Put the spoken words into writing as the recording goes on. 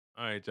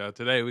All right, y'all.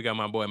 Today we got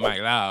my boy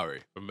Mike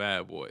Lowry from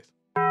Bad Boys.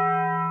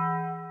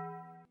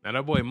 Now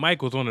that boy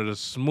Mike was one of the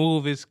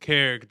smoothest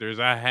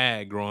characters I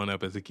had growing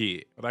up as a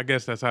kid. But I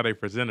guess that's how they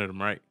presented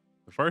him, right?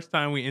 The first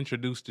time we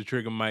introduced to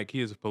Trigger Mike, he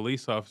is a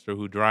police officer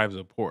who drives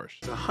a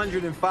Porsche. It's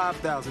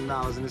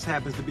 $105,000, and this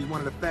happens to be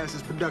one of the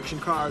fastest production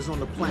cars on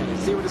the planet.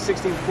 0 to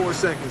 60 in 4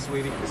 seconds,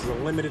 sweetie. This is a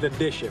limited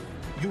edition.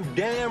 You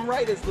damn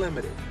right it's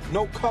limited.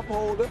 No cup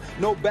holder,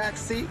 no back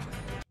seat.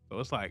 So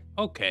it's like,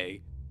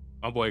 okay,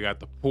 my boy got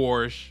the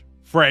Porsche,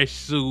 fresh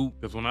suit.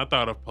 Because when I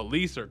thought of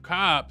police or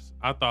cops,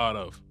 I thought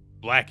of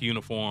black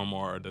uniform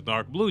or the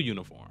dark blue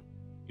uniform.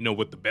 You know,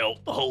 with the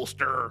belt, the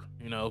holster,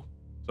 you know.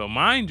 So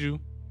mind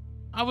you,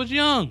 I was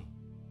young.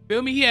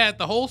 Feel me? He had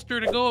the holster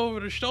to go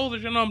over the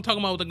shoulders. You know what I'm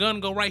talking about, with the gun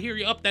go right here.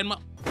 You up that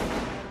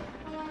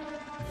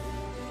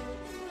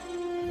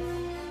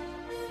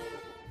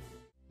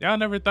Y'all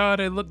never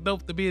thought it looked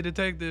dope to be a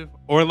detective?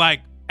 Or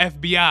like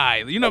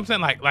FBI, you know what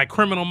I'm saying? Like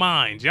Criminal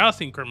Minds. Y'all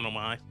seen Criminal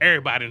Minds?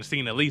 Everybody done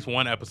seen at least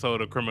one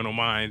episode of Criminal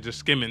Minds, just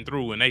skimming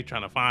through and they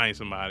trying to find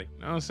somebody.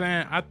 You know what I'm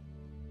saying?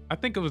 I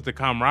think it was the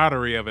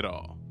camaraderie of it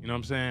all. You know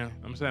what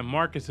I'm saying?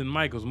 Marcus and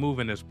Mike was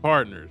moving as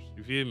partners.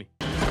 You feel me?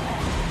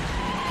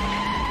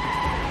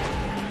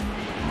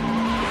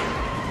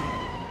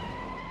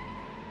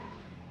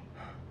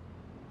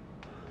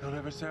 Don't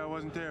ever say I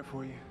wasn't there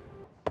for you.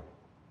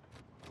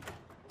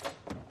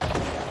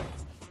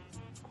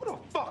 Who the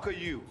fuck are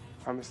you?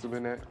 I'm Mr.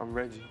 Burnett. I'm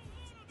Reggie.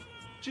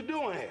 What you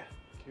doing here?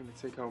 Came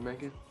to take home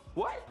Megan.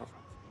 What?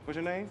 What's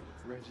your name?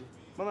 Reggie.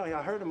 Well, no,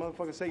 I heard the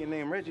motherfucker say your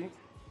name, Reggie.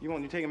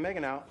 You taking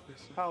Megan out? Yes,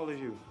 sir. How old is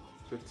you?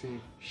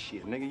 15.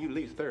 Shit, nigga, you at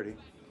least 30.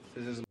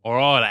 This is Or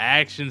all the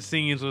action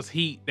scenes was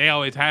heat. They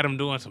always had him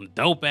doing some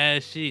dope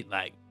ass shit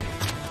like,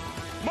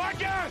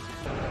 Marcus!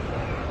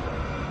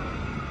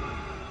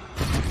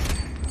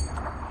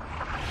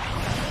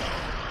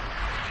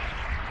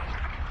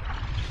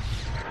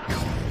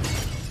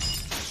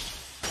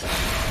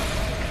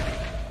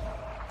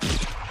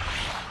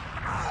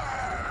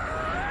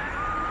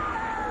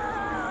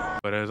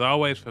 but as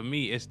always for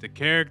me, it's the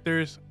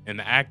characters and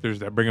the actors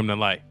that bring them to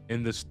life.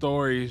 And the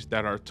stories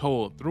that are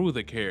told through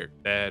the character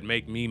that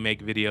make me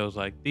make videos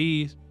like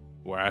these,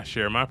 where I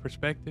share my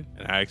perspective,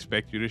 and I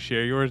expect you to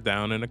share yours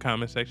down in the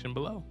comment section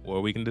below,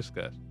 where we can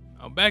discuss.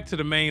 Now back to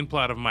the main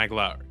plot of Mike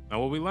Lowry.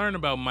 Now what we learn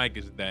about Mike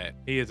is that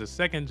he is a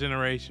second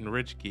generation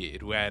rich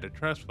kid who had a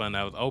trust fund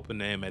that was open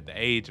to him at the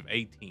age of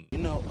 18. You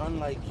know,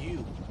 unlike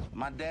you,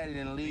 my daddy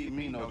didn't leave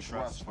me no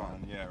trust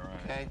fund. Yeah, right.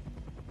 Okay?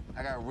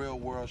 I got real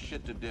world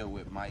shit to deal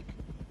with, Mike.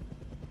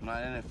 I'm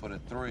not in it for the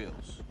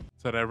thrills.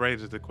 So that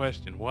raises the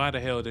question, why the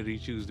hell did he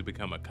choose to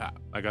become a cop?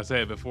 Like I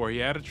said before, he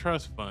had a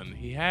trust fund,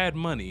 he had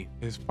money.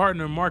 His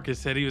partner Marcus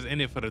said he was in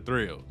it for the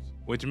thrills,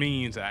 which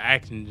means an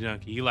action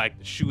junkie. He liked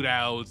the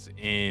shootouts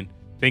and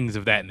things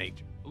of that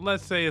nature.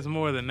 Let's say it's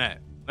more than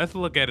that. Let's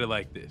look at it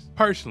like this.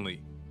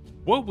 Personally,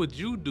 what would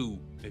you do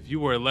if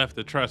you were left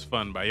a trust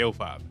fund by your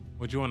father?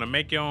 Would you want to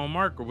make your own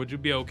mark, or would you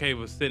be okay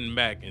with sitting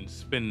back and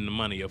spending the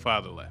money your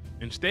father left?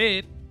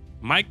 Instead,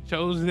 Mike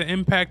chose to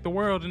impact the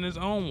world in his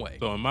own way.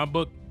 So in my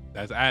book,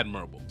 that's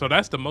admirable. So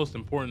that's the most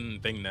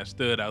important thing that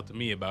stood out to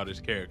me about his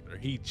character.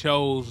 He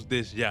chose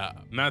this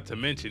job. Not to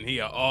mention, he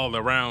an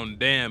all-around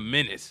damn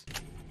menace.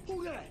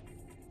 Who that?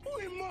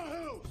 Who in my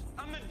house?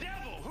 I'm the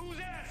devil. Who's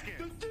asking?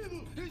 The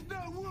devil is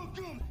not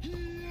welcome here.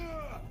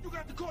 You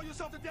got to call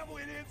yourself the devil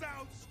in his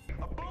house.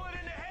 A bullet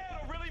in the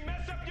head will really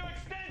mess up your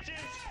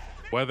extensions.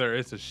 Whether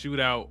it's a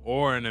shootout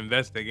or an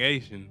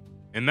investigation.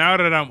 And now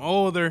that I'm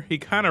older, he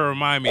kind of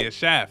remind me of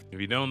Shaft. If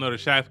you don't know the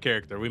Shaft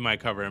character, we might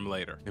cover him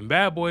later. In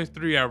Bad Boys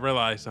 3, I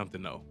realized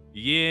something though.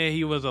 Yeah,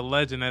 he was a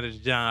legend at his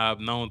job,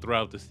 known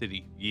throughout the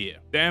city. Yeah.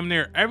 Damn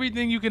near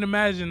everything you can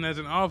imagine as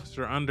an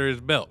officer under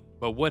his belt.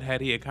 But what had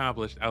he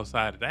accomplished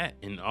outside of that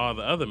and all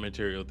the other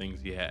material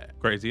things he had?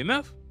 Crazy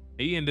enough,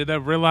 he ended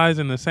up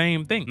realizing the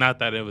same thing. Not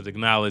that it was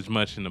acknowledged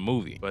much in the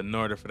movie, but in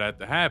order for that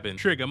to happen,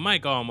 Trigger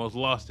Mike almost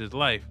lost his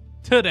life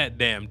to that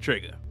damn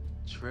trigger.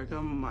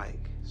 Trigger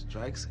Mike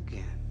strikes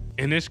again.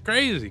 And it's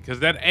crazy, cause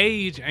that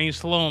age ain't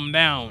slow him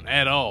down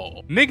at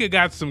all. Nigga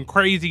got some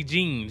crazy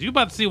genes. You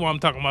about to see why I'm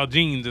talking about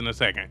genes in a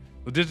second.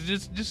 But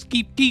just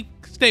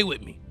stay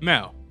with me.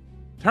 Now,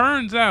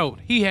 turns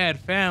out he had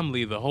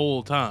family the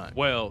whole time.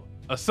 Well,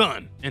 a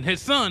son, and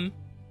his son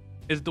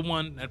is the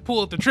one that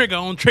pulled the trigger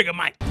on Trigger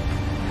Mike.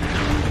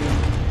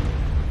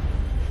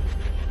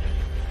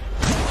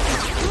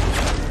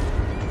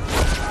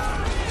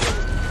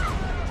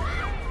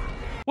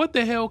 What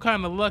the hell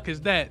kind of luck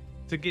is that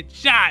to get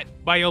shot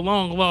by your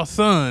long lost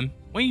son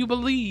when you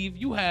believe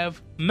you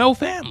have no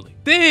family?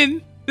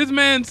 Then this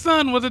man's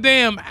son was a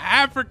damn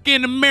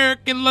African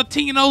American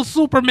Latino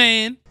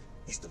Superman.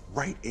 He's the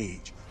right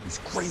age. He's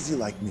crazy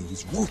like me.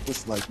 He's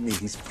ruthless like me.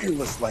 He's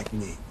fearless like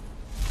me.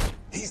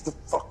 He's the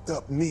fucked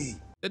up me.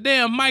 The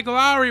damn Mike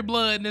Lowry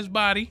blood in his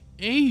body,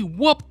 and he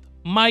whooped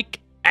Mike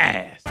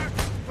ass.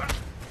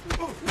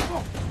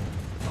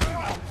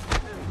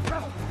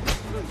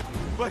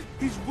 But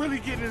he's really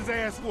getting his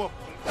ass whooped.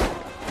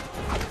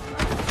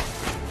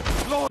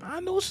 I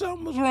knew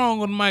something was wrong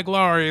when Mike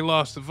Lowry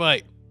lost the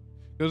fight.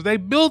 Because they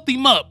built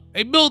him up.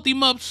 They built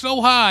him up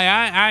so high.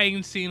 I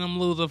ain't seen him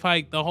lose a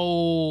fight the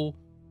whole,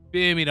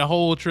 feel me, the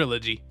whole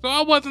trilogy. So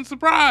I wasn't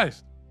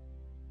surprised.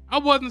 I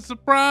wasn't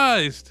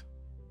surprised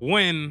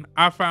when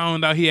I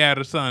found out he had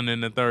a son in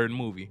the third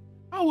movie.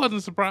 I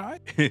wasn't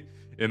surprised.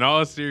 In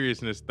all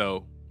seriousness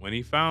though, when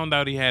he found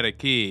out he had a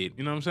kid,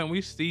 you know what I'm saying?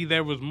 We see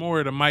there was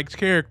more to Mike's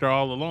character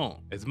all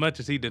along. As much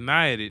as he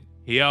denied it,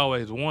 he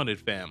always wanted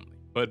family,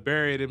 but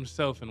buried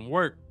himself in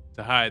work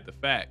to hide the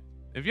fact.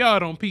 If y'all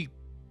don't peep,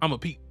 I'm a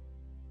peep.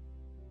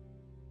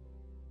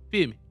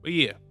 Feel me? But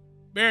yeah,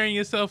 burying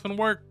yourself in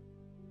work,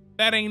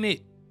 that ain't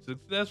it.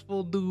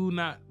 Successful do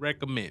not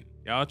recommend.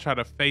 Y'all try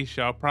to face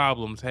y'all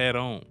problems head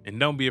on and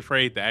don't be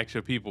afraid to ask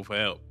your people for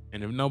help.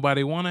 And if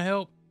nobody want to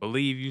help,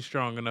 believe you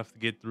strong enough to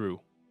get through.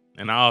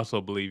 And I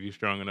also believe you're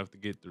strong enough to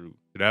get through.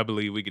 But I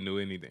believe we can do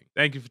anything.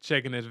 Thank you for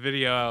checking this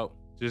video out.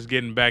 Just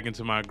getting back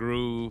into my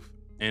groove.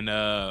 And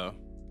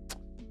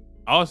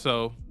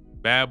also,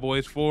 Bad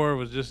Boys 4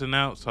 was just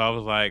announced. So I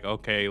was like,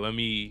 okay, let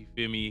me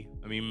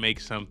make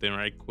something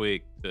right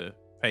quick to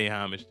pay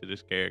homage to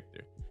this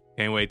character.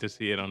 Can't wait to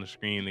see it on the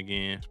screen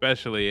again.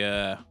 Especially,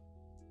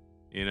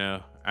 you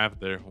know,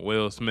 after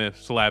Will Smith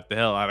slapped the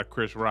hell out of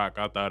Chris Rock,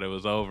 I thought it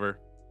was over.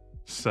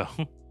 So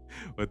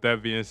with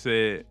that being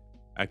said,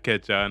 I'll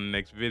catch y'all in the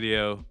next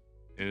video,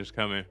 and it's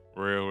coming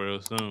real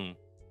soon.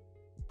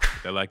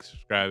 Hit that like,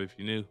 subscribe if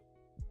you're new.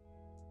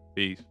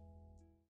 Peace.